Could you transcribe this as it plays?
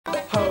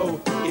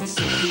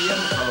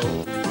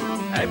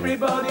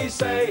Everybody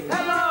say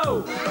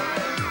hello.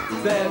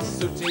 There's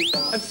Sooty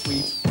and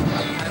Sweet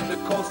and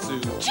of course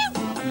Sue.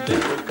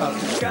 Little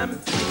cousin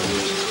Scampy.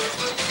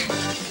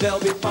 There'll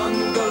be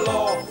fun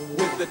galore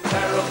with the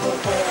terrible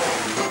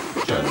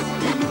four. Just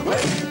you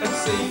wait and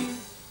see.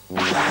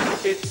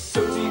 It's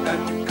Sooty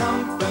and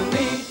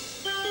Company.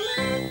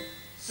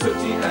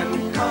 Sooty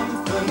and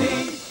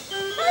Company.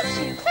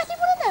 Betty, what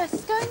on earth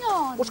is going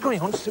on? What's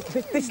going on?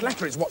 This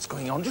letter is what's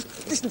going on.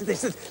 Just listen to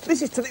this.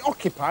 This is to the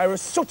occupier of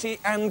Sooty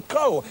and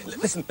Co.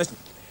 Listen.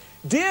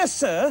 Dear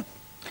sir,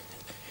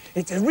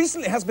 it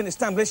recently has been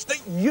established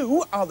that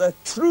you are the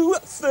true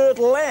third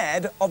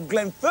Laird of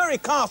Glenfurry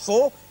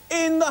Castle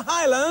in the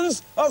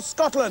Highlands of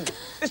Scotland.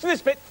 Listen to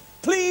this bit.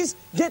 Please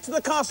get to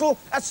the castle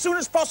as soon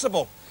as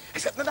possible.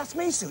 Except that that's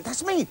me, Sue.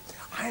 That's me.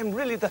 I am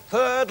really the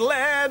third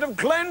Laird of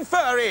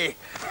Glenfurry.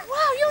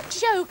 Wow, you're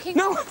joking.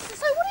 No. So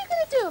what are you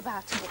going to do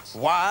about it?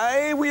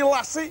 Why, wee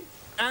lassie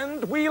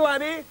and wee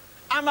laddie,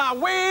 I'm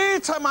away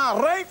to my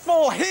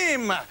rightful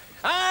hame.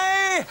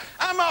 I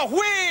am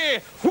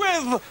away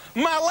with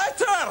my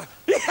letter.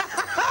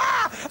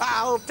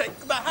 I'll take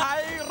the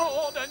high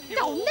road and you...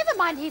 No, never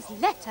mind his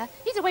letter.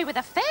 He's away with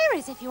the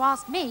fairies, if you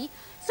ask me.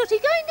 Sooty,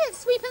 go and get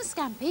Sweep and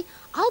Scampy.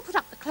 I'll put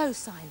up the close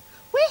sign.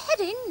 We're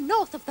heading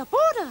north of the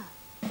border.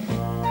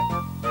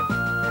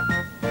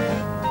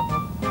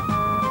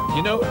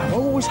 You know, I've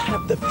always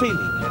had the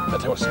feeling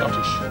that I was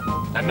Scottish.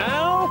 And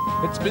now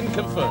it's been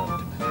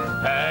confirmed.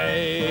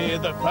 Hey,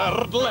 the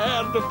third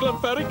Laird of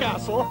Glenfurry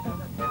Castle.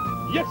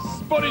 Yes,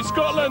 buddy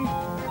Scotland,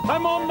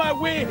 I'm on my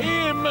way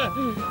home.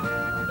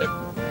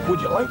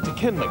 Would you like to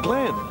ken the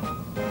glen?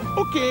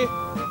 OK,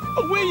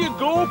 away you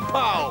go,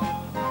 pal.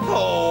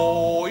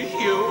 Oh, you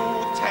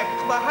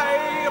take the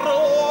high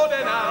road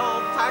and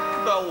I'll take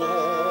the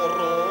low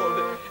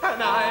road,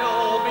 and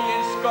I'll be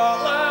in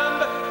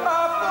Scotland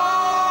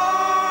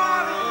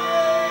afore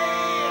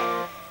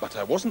ye. But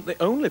I wasn't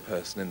the only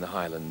person in the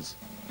Highlands.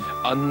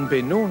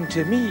 Unbeknown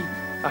to me,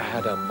 I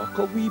had a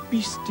muckle wee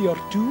beastie or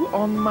two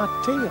on my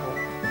tail.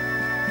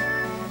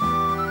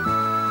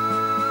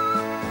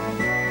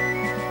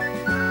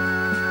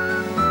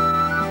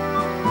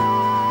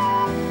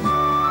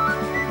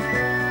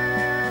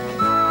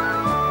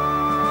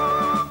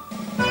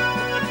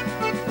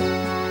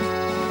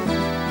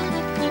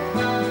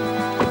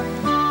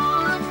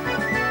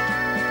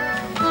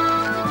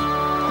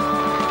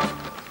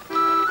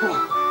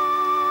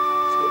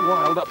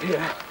 Wild up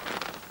here.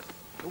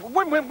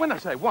 When I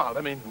say wild,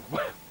 I mean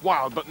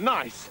wild but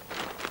nice.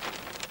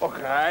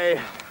 Okay,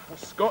 the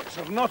Scots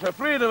are not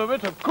afraid of a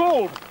bit of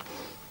cold.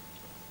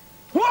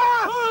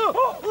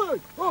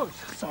 Oh,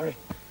 sorry.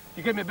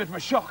 You gave me a bit of a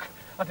shock.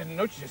 I didn't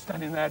notice you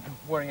standing there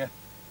wearing a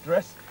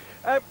dress.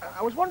 I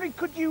was wondering,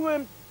 could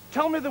you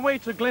tell me the way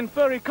to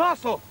Glenfurry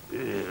Castle?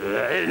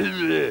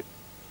 It's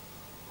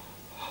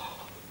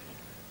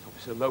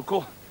obviously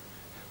local.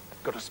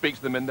 Got to speak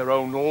to them in their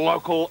own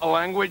local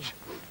language.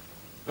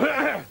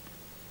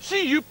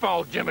 See you,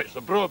 pal Jim, it's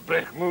the broad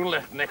break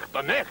moonlight neck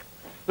to neck.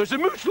 There's a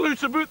mooch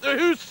loose about the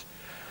house.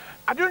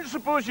 I don't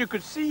suppose you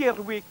could see your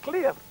way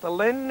clear to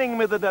lending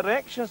me the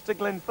directions to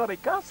Glenfurry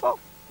Castle?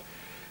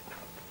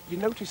 You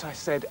notice I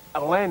said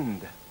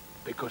lend,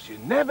 because you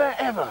never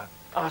ever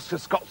ask a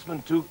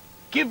Scotsman to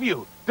give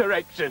you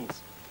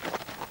directions.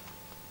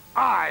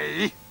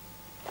 Aye.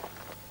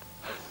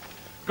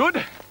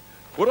 Good.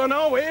 We're on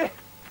our way.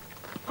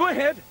 Go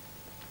ahead.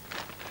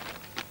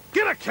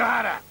 Get a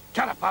cara.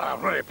 Cara para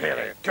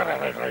repere. Cara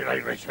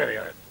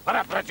respire.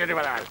 Para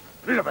practicare.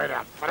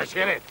 Rivera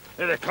faracere.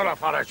 E cara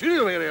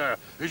faracere.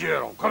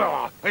 Giro.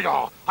 Cara.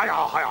 Hiya.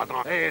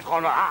 It's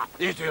gonna ha.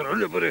 It's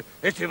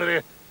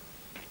very.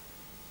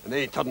 And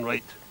then turn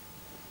right.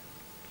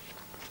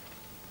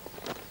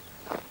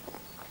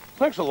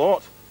 Thanks a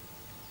lot.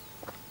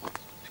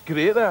 It's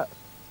great, that.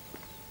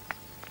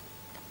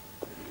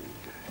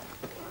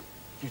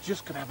 You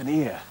just can have an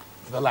ear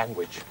for the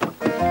language.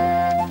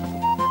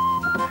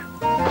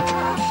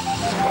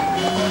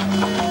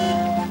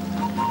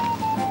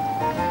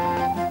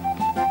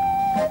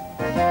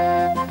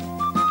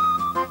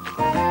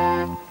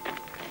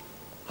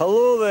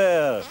 Hello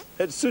there.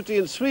 It's Sooty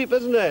and Sweep,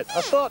 isn't it?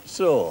 I thought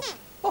so.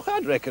 Oh,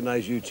 I'd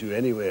recognise you two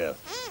anywhere.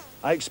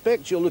 I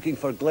expect you're looking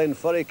for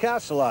Glenfurry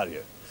Castle, are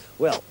you?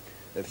 Well,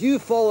 if you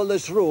follow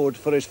this road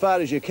for as far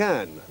as you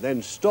can,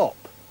 then stop,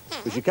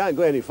 because you can't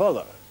go any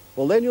further.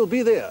 Well, then you'll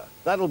be there.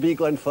 That'll be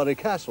Glenfurry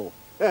Castle.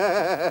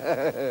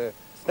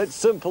 It's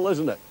simple,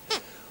 isn't it?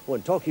 Oh,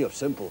 and talking of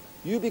simple,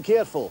 you be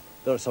careful.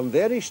 There are some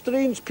very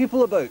strange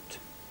people about.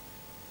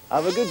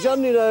 Have a good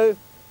journey now.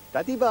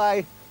 Tatty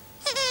bye.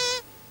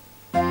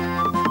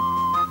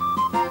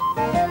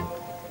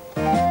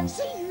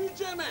 See you,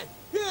 Jimmy.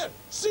 Here,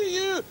 see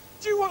you.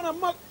 Do you want a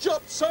muck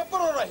chop supper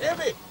or a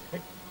heavy?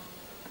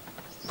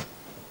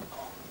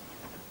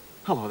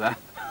 Hello there.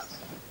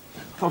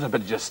 Thought I'd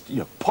better just,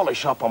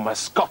 polish up on my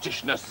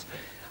Scottishness.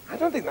 I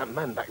don't think that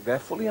man back there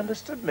fully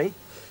understood me.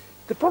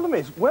 The problem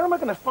is, where am I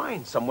going to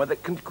find somewhere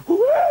that can...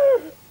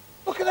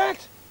 Look at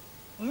that!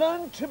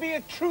 Learn to be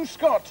a true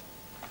Scot.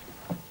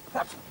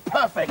 That's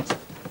perfect.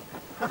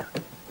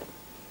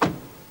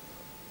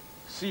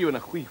 see you in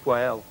a wee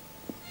while.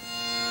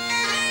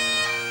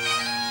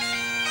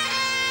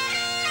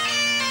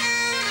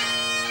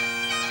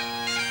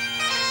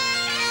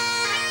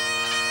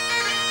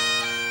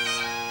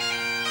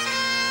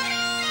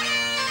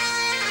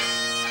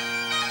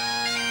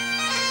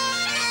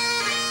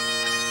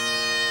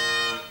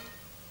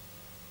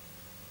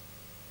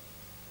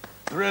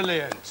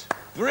 Brilliant.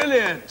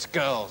 Brilliant,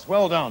 girls.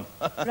 Well done.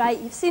 Right,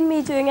 you've seen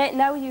me doing it,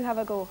 now you have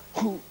a go.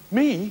 Who,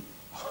 me?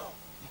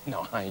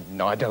 No, I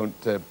don't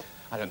think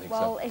so.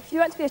 Well, if you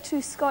want to be a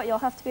true Scot, you'll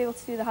have to be able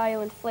to do the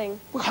Highland fling.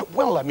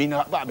 Well, I mean,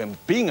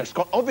 being a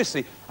Scot,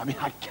 obviously, I mean,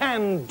 I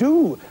can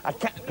do. I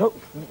can. Oh,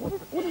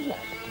 what is that?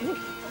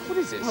 What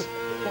is this?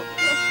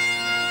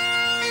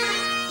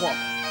 What?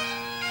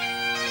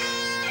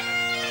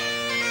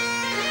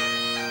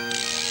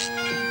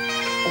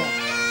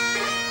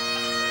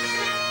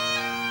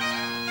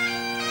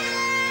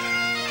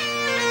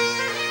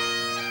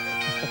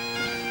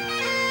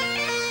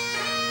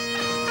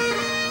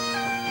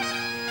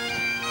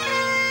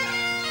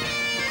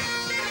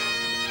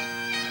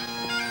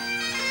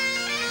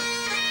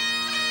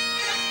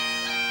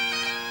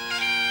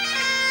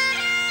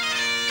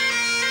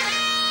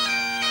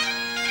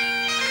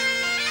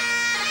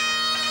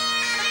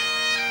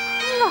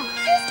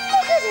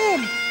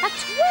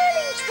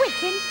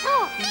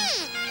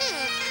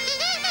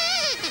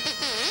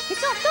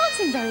 It's not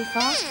dancing very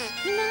fast.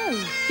 No,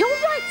 you're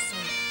right, Sue.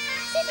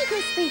 See if you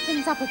can speed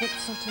things up a bit,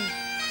 Sooty.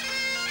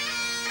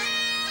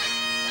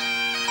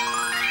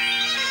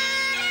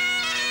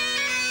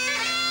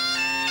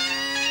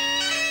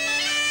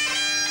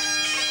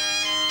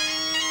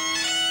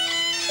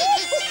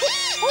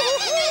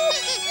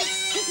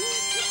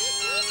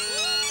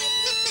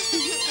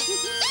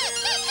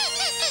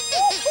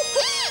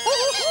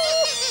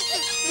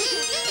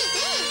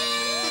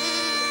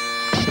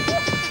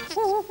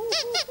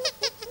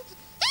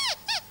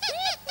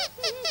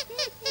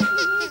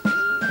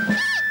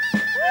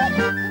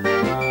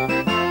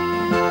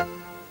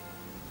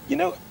 You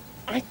know,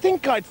 I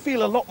think I'd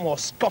feel a lot more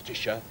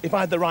Scottisher if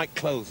I had the right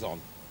clothes on.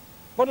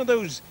 One of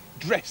those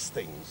dress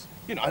things,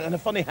 you know, and a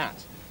funny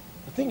hat.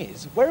 The thing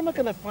is, where am I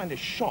going to find a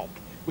shop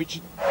which...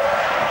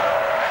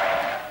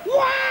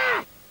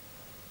 Wah!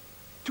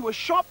 To a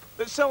shop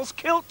that sells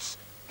kilts,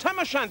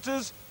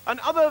 tam-o'-shanters, and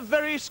other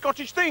very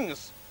Scottish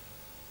things.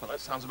 Well, that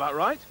sounds about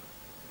right.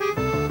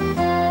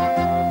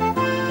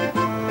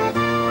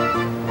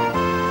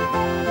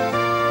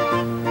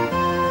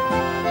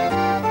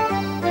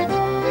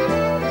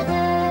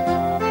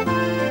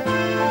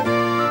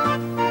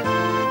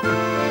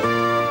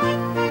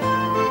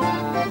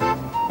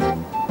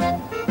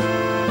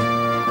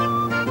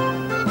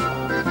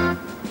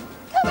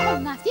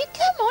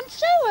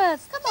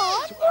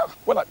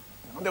 Well, I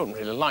don't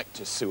really like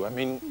to sew. I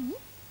mean,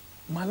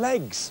 my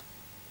legs,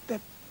 they're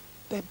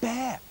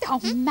bare.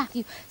 Oh,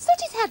 Matthew,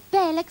 Sooty's had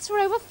bare legs for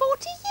over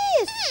 40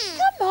 years.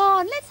 Come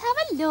on, let's have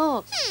a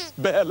look.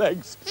 Bare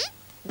legs.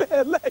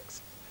 Bare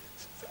legs.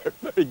 Very,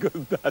 very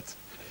good, that.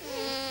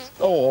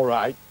 Oh, all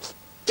right.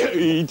 What do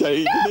you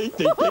think?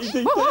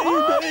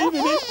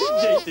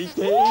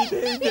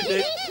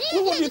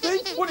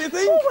 What do you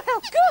think?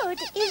 Well, good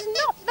is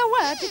not the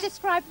word to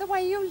describe the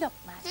way you look,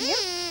 Matthew.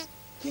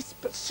 Yes,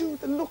 but Sue,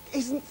 the look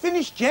isn't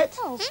finished yet.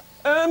 Oh.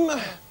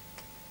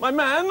 My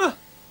man,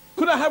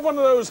 could I have one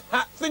of those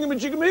hat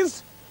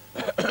thingamajiggamies?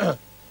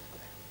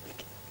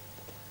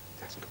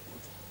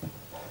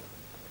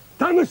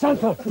 Damn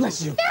Santa!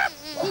 Bless you.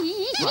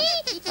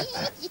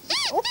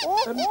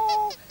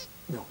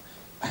 No.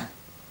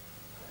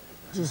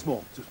 Too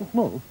small. Too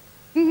small.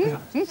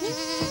 Too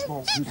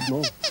small. Too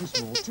small. Too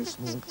small. Too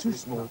small. Too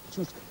small.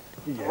 Too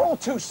small. Oh,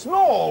 too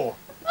small.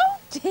 Oh,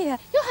 dear.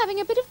 You're having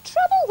a bit of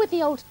trouble with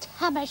the old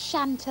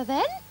tam-o'-shanter,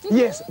 then?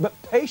 Yes, but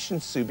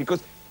patience, Sue,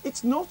 because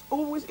it's not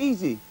always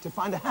easy to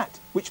find a hat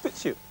which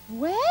fits you.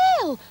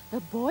 Well,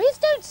 the boys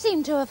don't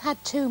seem to have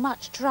had too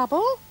much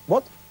trouble.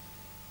 What?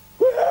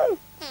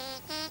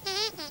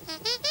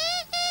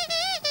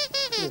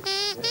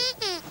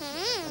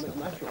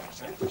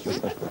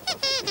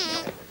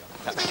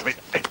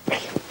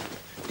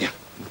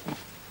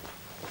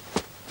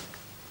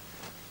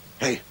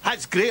 Hey,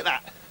 that's great,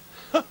 that.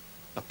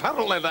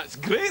 Apparently that's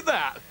great,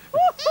 that.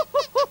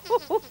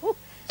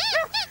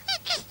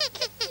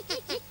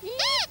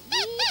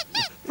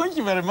 Thank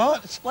you very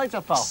much.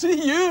 Later, pal.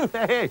 See you.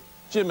 Hey,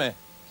 Jimmy.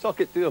 sock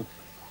it to him.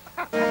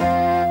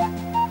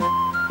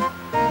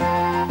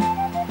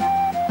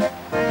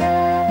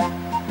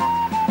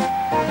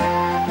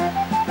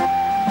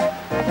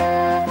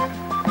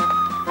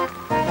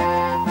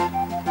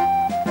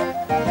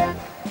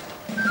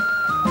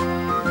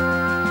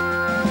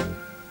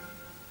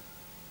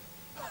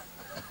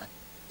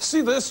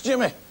 See this,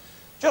 Jimmy?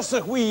 Just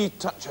a wee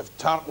touch of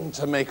tartan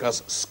to make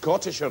us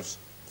Scottishers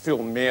feel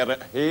more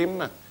at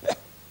home.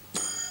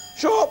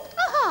 Shop!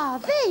 Ah,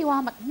 there you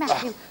are,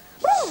 Matthew.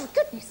 Oh,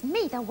 goodness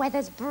me, the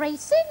weather's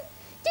bracing.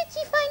 Did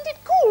you find it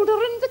colder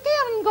in the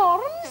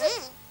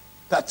Cairngorms?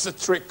 That's a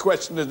trick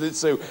question, isn't it,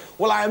 Sue?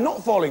 Well, I am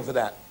not falling for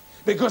that.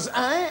 Because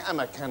I am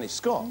a canny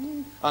Scot,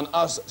 and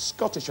us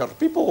Scottisher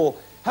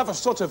people have a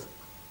sort of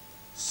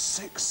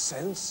sixth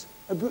sense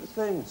about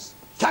things.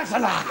 I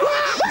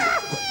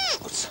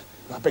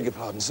beg your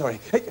pardon, sorry.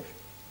 Hey,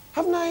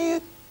 haven't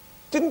I,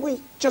 didn't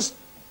we just...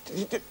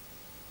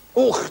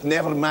 Oh,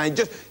 never mind,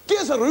 just give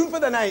us a room for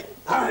the night.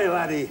 Aye,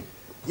 laddie.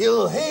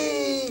 You'll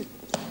hae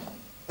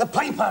the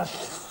piper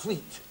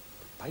sweet.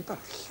 Piper?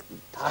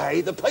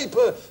 Aye, the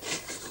piper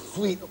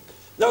sweet.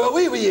 Now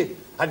away with you,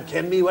 and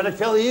ken me when I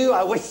tell you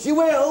I wish you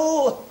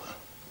well.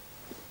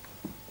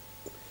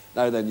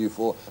 Now then, you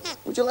four,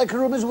 would you like a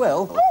room as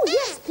well? Oh,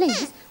 yes,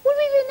 please. Will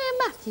we be near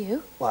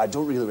Matthew? Well, I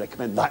don't really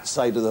recommend that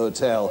side of the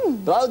hotel,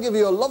 but I'll give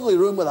you a lovely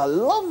room with a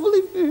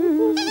lovely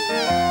view.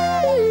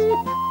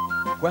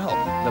 Well,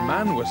 the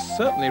man was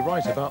certainly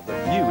right about the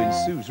view in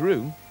Sue's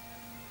room.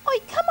 Oi,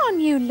 come on,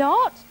 you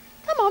lot.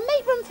 Come on,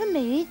 make room for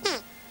me.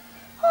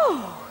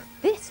 Oh,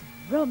 this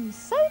room's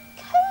so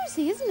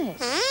cosy, isn't it?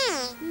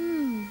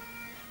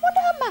 Wonder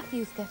how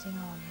Matthew's getting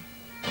on.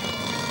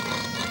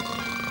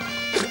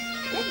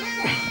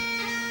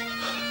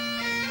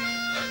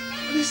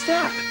 What is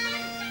that?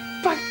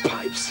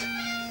 Bagpipes?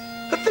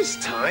 At this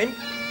time?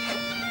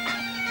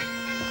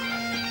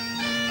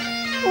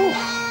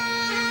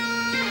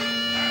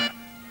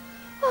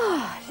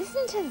 Oh,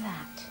 listen to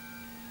that.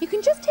 You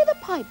can just hear the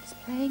pipes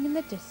playing in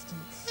the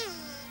distance.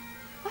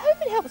 I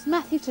hope it helps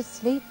Matthew to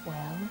sleep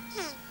well.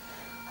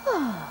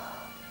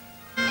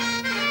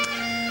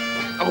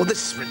 Oh,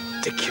 this is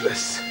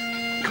ridiculous.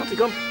 Can't he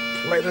go and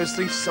play those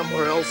things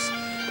somewhere else?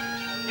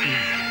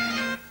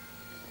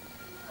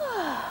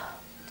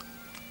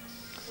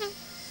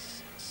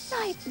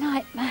 Night,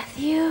 night,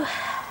 Matthew.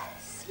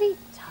 Sleep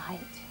tight.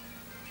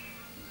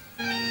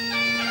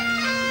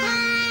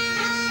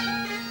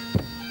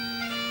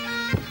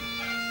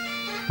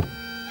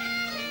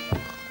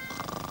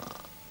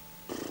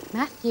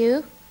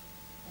 Matthew?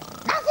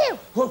 Matthew!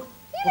 Oh, Are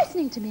you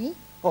listening to me?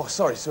 oh,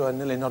 sorry, Sue, I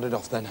nearly nodded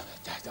off then.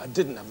 I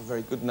didn't have a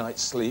very good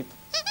night's sleep.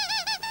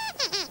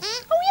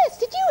 Oh, yes,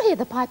 did you hear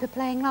the piper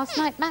playing last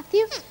night,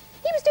 Matthew?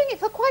 He was doing it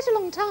for quite a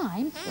long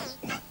time.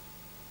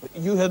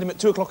 You heard him at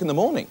 2 o'clock in the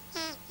morning.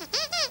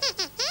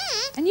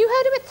 And you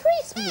heard him at 3,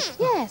 sweet.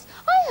 Yes,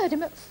 I heard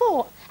him at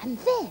 4. And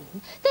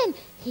then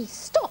he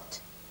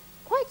stopped.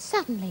 Quite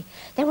suddenly.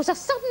 There was a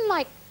sudden,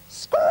 like,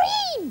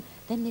 scream.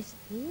 Then this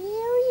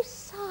eerie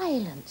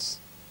silence.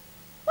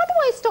 Wonder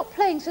why he stopped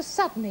playing so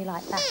suddenly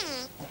like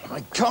that.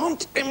 I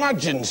can't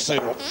imagine,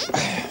 Sue.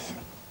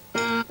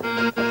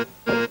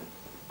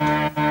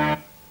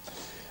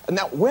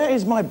 Now, where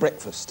is my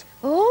breakfast?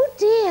 Oh,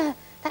 dear.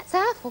 That's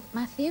our fault,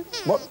 Matthew.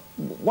 What?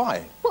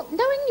 Why? Well,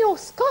 knowing you're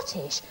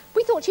Scottish,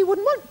 we thought you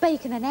wouldn't want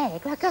bacon and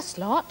egg like us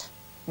lot.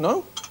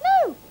 No?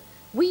 No.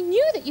 We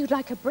knew that you'd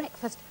like a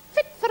breakfast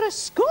fit for a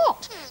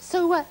Scot.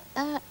 So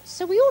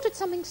we ordered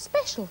something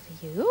special for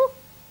you.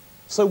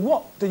 So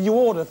what did you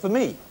order for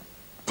me?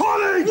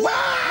 Porridge!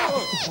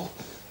 Oh,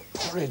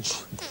 porridge.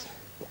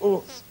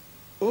 Oh.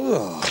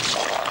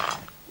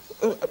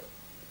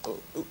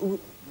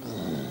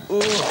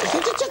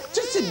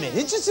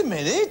 Just a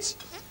minute.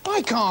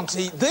 I can't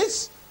eat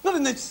this. Not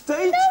in this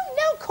state.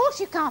 No, of course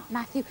you can't,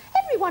 Matthew.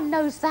 Everyone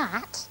knows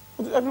that.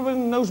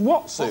 Everyone knows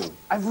what, Sue?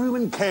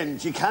 Everyone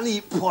kens you can't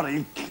eat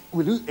porridge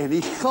without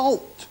any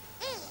salt.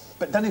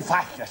 But don't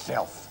faff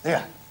yourself.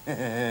 There.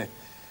 There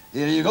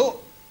you go.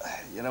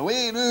 You're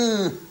away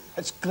now.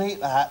 It's great,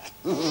 that.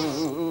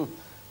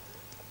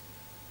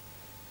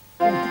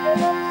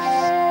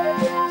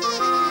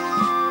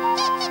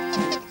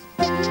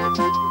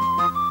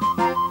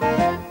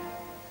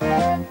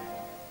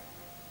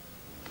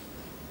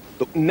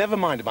 Look, never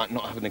mind about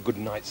not having a good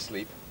night's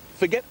sleep.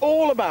 Forget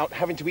all about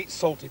having to eat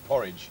salty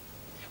porridge.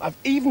 I've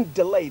even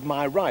delayed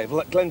my arrival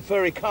at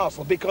Glenfurry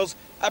Castle because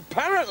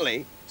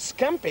apparently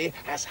Scampy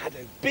has had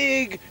a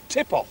big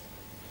tip-off.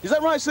 Is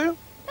that right, Sue?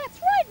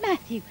 That's right,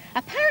 Matthew.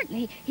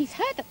 Apparently, he's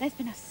heard that there's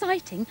been a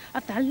sighting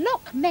of the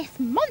Loch Ness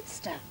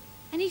Monster.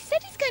 And he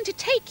said he's going to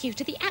take you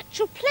to the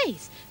actual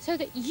place so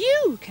that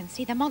you can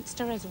see the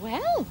monster as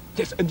well.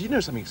 Yes, and do you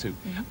know something, Sue?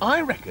 I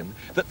reckon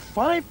that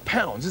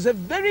 £5 is a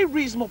very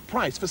reasonable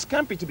price for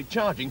Scampy to be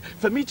charging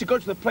for me to go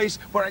to the place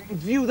where I can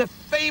view the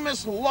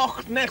famous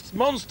Loch Ness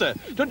Monster.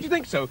 Don't you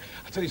think so?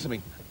 I'll tell you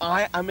something.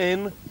 I am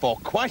in for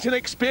quite an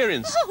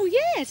experience. Oh,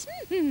 yes.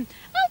 I'll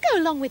go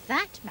along with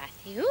that,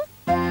 Matthew.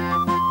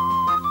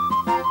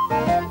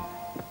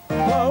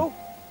 Hello?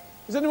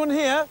 Is anyone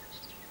here?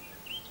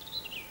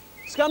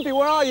 Scampy,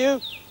 where are you?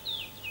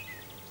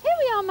 Here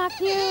we are,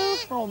 Matthew.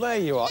 Oh, there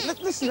you are.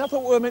 Listen, I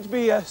thought we were meant to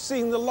be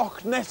seeing the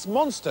Loch Ness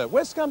Monster.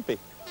 Where's Scampy?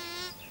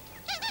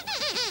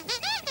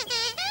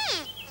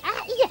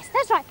 Yes,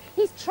 that's right.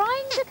 He's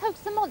trying to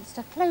coax the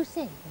monster close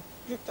in.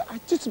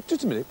 Just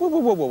a minute.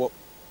 Whoa.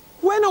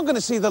 We're not going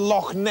to see the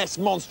Loch Ness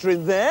Monster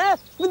in there. I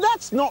mean,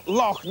 that's not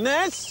Loch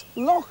Ness.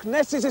 Loch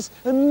Ness is this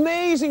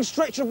amazing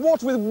stretch of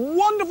water with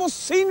wonderful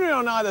scenery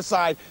on either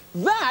side.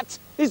 That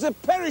is a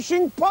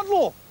perishing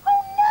puddle.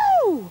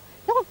 Oh,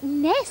 no! Loch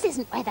Ness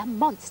isn't where the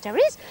monster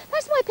is.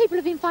 That's why people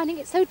have been finding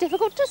it so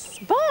difficult to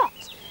spot.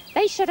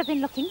 They should have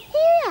been looking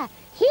here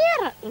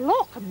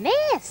Loch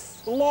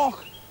Ness.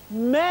 Loch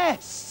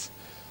Ness!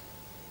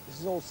 This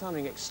is all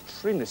sounding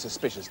extremely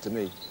suspicious to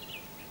me.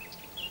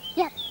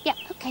 Yep,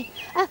 okay.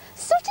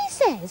 Sooty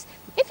says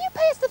if you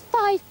pay us the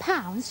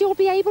 £5, you'll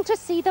be able to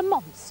see the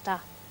monster.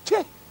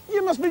 Cheh,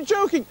 you must be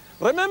joking.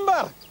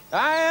 Remember,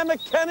 I am a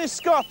Kenny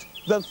Scott,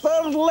 the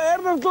 3rd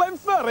Laird of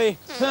Glenfurry.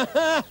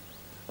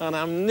 And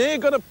I'm nae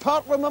going to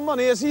part with my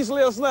money as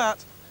easily as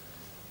that.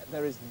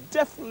 There is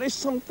definitely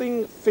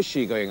something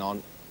fishy going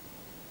on.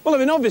 Well, I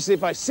mean, obviously,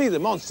 if I see the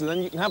monster,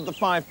 then you can have the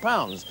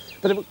 £5.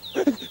 But if...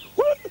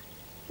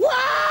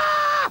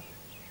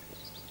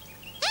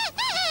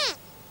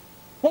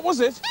 What was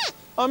it?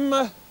 I'm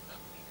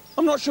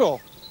not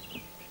sure.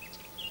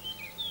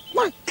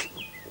 What?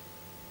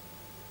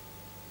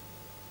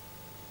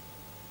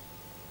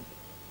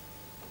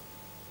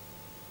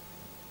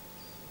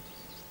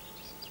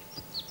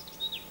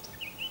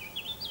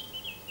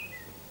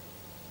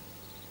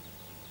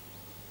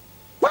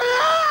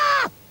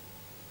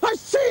 I've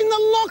seen the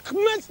Loch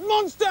Ness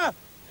Monster, and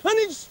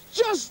it's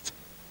just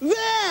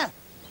there.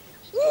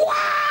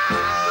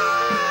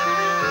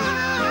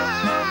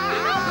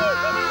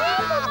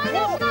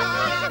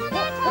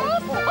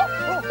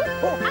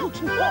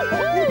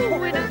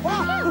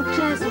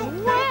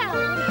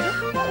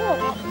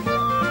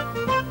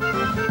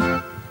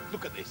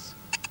 Look at this.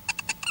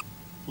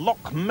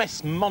 Loch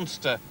Ness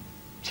Monster.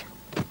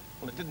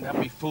 Well, it didn't have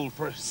me fooled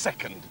for a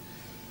second.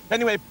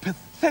 Anyway,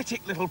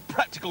 pathetic little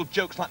practical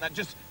jokes like that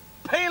just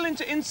pale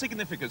into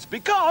insignificance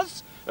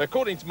because,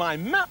 according to my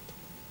map,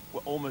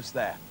 we're almost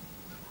there.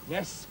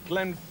 Yes,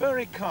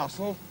 Glenfurry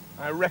Castle,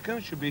 I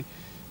reckon, should be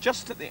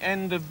just at the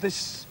end of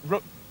this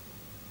road.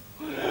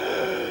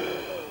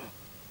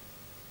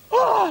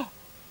 Oh!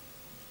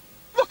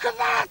 Look at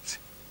that!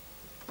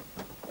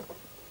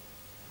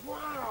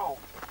 Wow!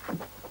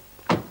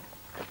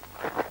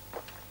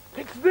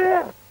 It's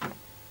there!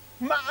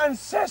 My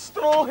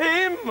ancestral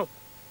hymn!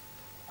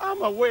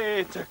 I'm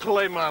away to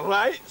claim my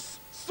rights,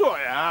 so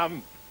I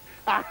am.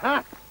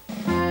 Aha!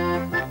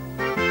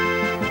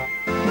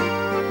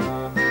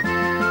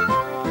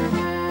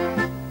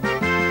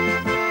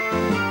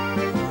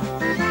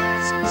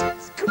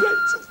 It's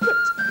great, isn't it?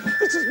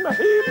 This is my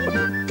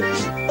hymn.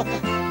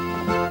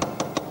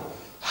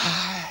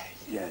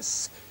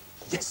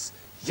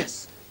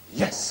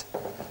 Yes.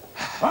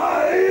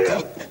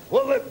 Aye!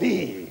 What'll it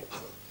be?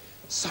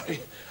 Sorry,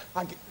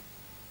 hang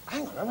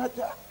on, haven't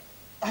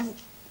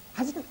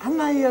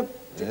I,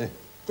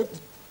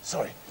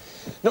 sorry.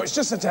 No, it's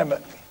just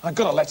that, I've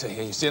got a letter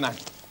here, you see, and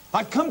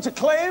I've come to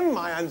claim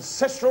my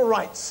ancestral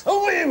rights.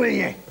 Oh, wait, will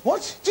you?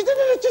 What?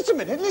 Just a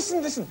minute,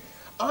 listen.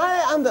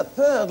 I am the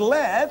 3rd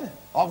Laird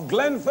of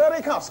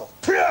Glenfurry Castle.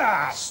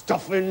 Pah!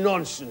 Stuff and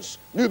nonsense.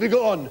 Now be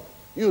gone.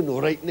 You're no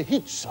right in the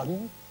heat,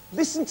 son.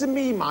 Listen to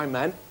me, my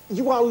man.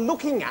 You are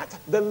looking at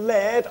the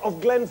Laird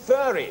of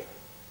Glenfurry.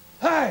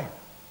 Aye.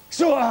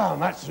 So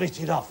that's right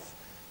enough.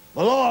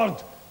 My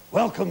lord,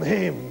 welcome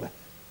him.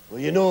 Well,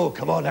 you know,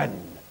 come on in.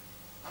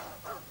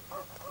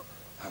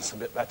 That's a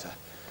bit better.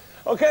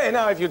 Okay,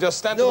 now if you just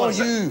stand... No,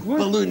 you,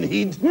 balloon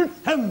head.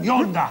 Him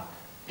yonder.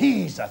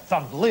 He's the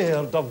 3rd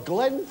Laird of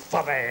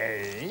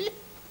Glenfurry.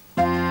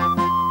 And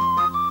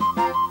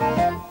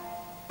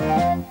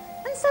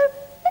so,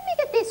 let me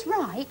get this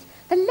right.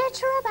 The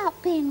letter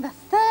about being the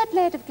 3rd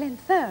Laird of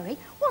Glenfurry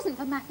wasn't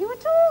for Matthew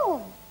at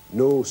all.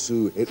 No,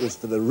 Sue, it was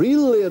for the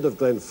real Laird of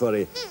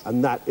Glenfurry,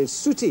 and that is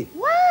Sooty.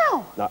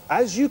 Wow! Now,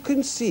 as you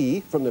can see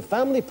from the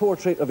family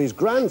portrait of his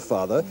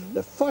grandfather,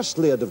 the 1st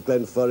Laird of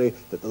Glenfurry,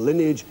 that the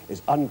lineage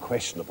is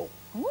unquestionable.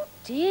 Oh,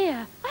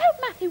 dear. I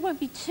hope Matthew won't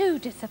be too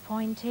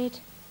disappointed.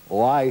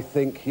 Oh, I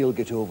think he'll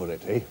get over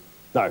it, eh?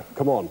 Now,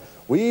 come on.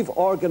 We've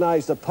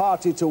organised a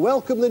party to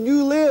welcome the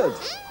new Laird,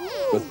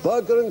 with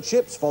burger and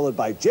chips, followed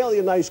by jelly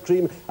and ice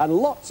cream, and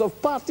lots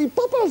of party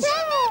poppers.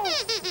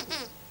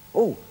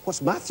 Oh,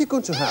 what's Matthew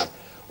going to have?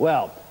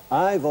 Well,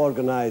 I've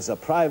organised a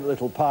private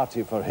little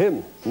party for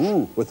him,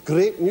 with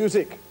great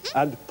music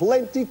and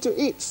plenty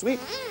to eat, sweet.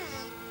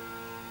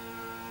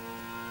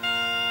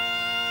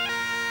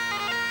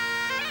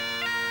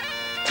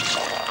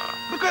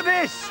 Look at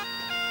this!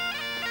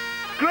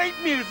 Great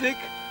music,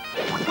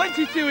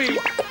 plenty to eat.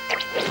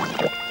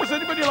 Does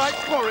anybody like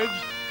porridge?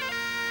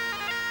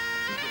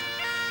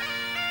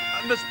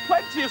 And there's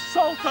plenty of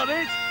salt on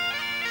it.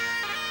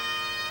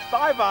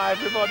 Bye-bye,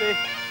 everybody.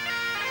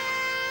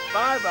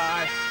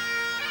 Bye-bye.